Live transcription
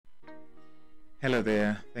Hello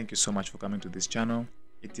there, thank you so much for coming to this channel.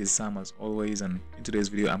 It is Sam as always, and in today's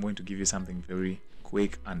video I'm going to give you something very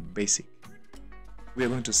quick and basic. We are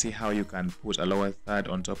going to see how you can put a lower third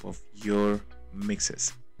on top of your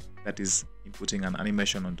mixes, that is inputting an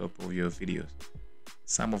animation on top of your videos.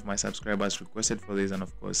 Some of my subscribers requested for this, and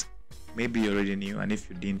of course maybe you already knew, and if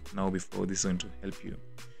you didn't know before, this is going to help you.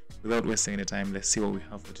 Without wasting any time, let's see what we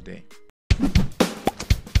have for today.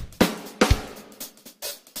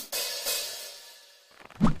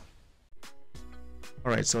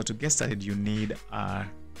 Alright, so to get started you need an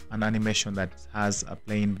animation that has a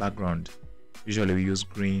plain background. Usually we use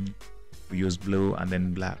green, we use blue, and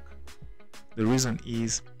then black. The reason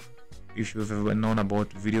is, if you've ever known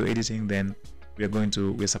about video editing, then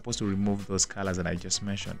we're supposed to remove those colors that I just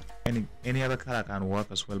mentioned. Any other color can work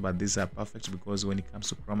as well, but these are perfect because when it comes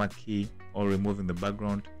to chroma key or removing the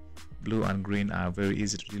background, blue and green are very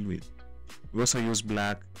easy to deal with. We also use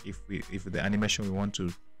black if the animation we want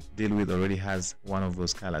to deal with already has one of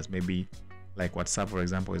those colors. Maybe like WhatsApp, for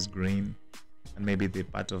example, is green, and maybe the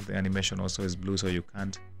part of the animation also is blue, so you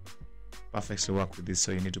can't perfectly work with this,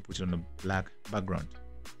 so you need to put it on a black background.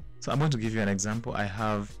 So I'm going to give you an example. I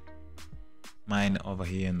have mine over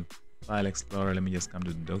here in File Explorer. Let me just come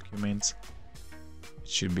to the documents. It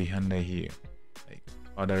should be under here, like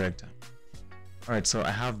File Director. Alright, so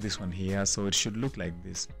I have this one here, so it should look like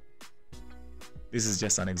this. This is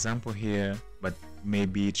just an example here, but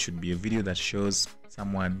maybe it should be a video that shows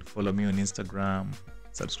someone follow me on Instagram,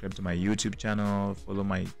 subscribe to my YouTube channel, follow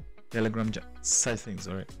my Telegram, such things.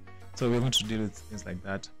 Alright, so we're going to deal with things like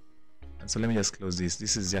that. And so let me just close this.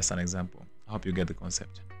 This is just an example. I hope you get the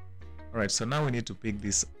concept. Alright, so now we need to pick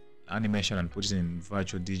this animation and put it in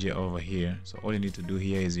Virtual DJ over here. So all you need to do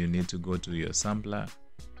here is you need to go to your sampler.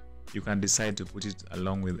 You can decide to put it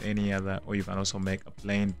along with any other, or you can also make a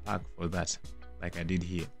plain pack for that, like I did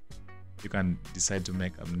here. You can decide to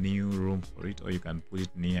make a new room for it, or you can put it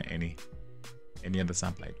near any other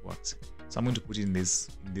sampler. It works. So I'm going to put it in this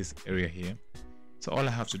area here. So all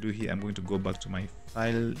I have to do here, I'm going to go back to my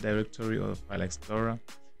file directory or File Explorer.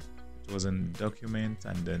 It was in Document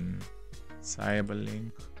and then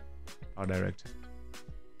Cyberlink, File Director.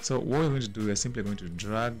 So what we're going to do, we're simply going to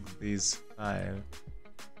drag this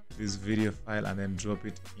video file, and then drop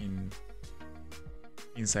it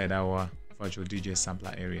inside our Virtual DJ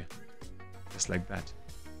sampler area, just like that.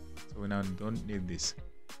 So we now don't need this.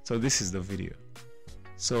 So this is the video.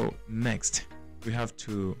 So next we have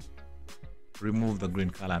to remove the green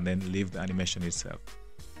color and then leave the animation itself.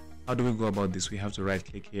 How do we go about this? We have to right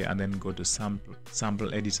click here and then go to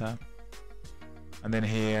sample editor, and then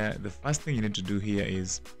here the first thing you need to do here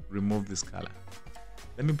is remove this color.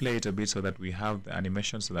 Let me play it a bit so that we have the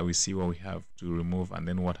animation, so that we see what we have to remove and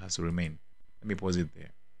then what has to remain. Let me pause it there.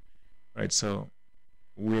 Right, so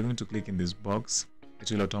we're going to click in this box.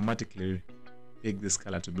 It will automatically pick this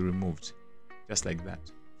color to be removed, just like that.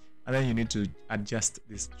 And then you need to adjust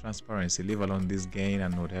this transparency, leave alone this gain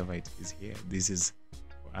and whatever it is here. This is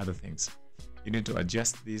for other things. You need to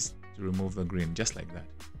adjust this to remove the green, just like that.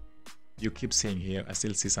 You keep seeing here, I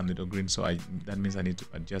still see some little green, so that means I need to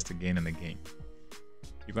adjust again and again.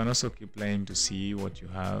 You can also keep playing to see what you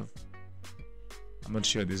have. I'm not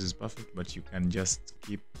sure this is perfect, but you can just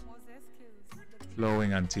keep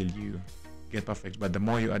flowing until you get perfect. But the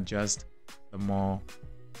more you adjust, the more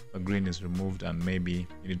the green is removed, and maybe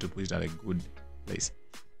you need to put it at a good place.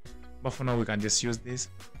 But for now we can just use this.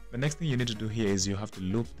 The next thing you need to do here is you have to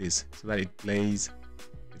loop this so that it plays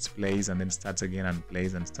and then starts again and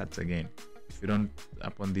plays and starts again. If you don't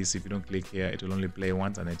if you don't click here, it will only play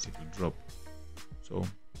once and then it will drop. So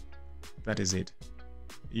that is it.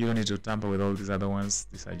 You don't need to tamper with all these other ones.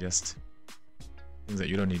 These are just things that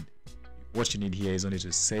you don't need. What you need here is only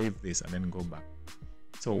to save this and then go back.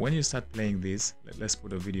 So when you start playing this, let's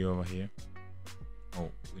put a video over here. Oh,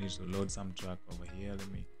 we need to load some track over here. Let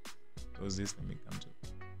me close this. Let me come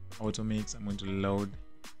to Auto Mix. I'm going to load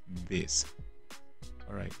this.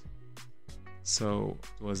 Alright, so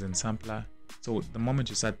it was in sampler. So the moment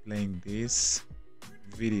you start playing this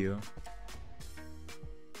video,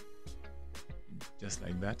 just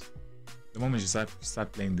like that, the moment you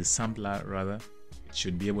start playing the sampler, rather, it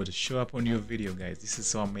should be able to show up on your video, guys. This is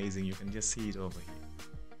so amazing. You can just see it over here.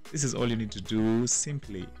 This is all you need to do,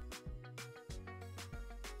 simply.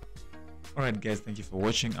 Alright guys, thank you for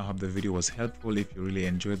watching. I hope the video was helpful. If you really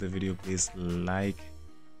enjoyed the video, please like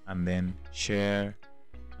and then share,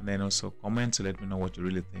 and then also comment to let me know what you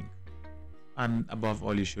really think. And above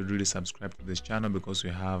all, you should really subscribe to this channel because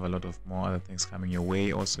we have a lot of more other things coming your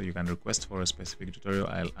way. Also, you can request for a specific tutorial.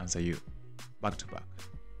 I'll answer you back to back.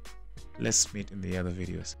 Let's meet in the other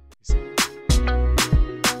videos. Peace.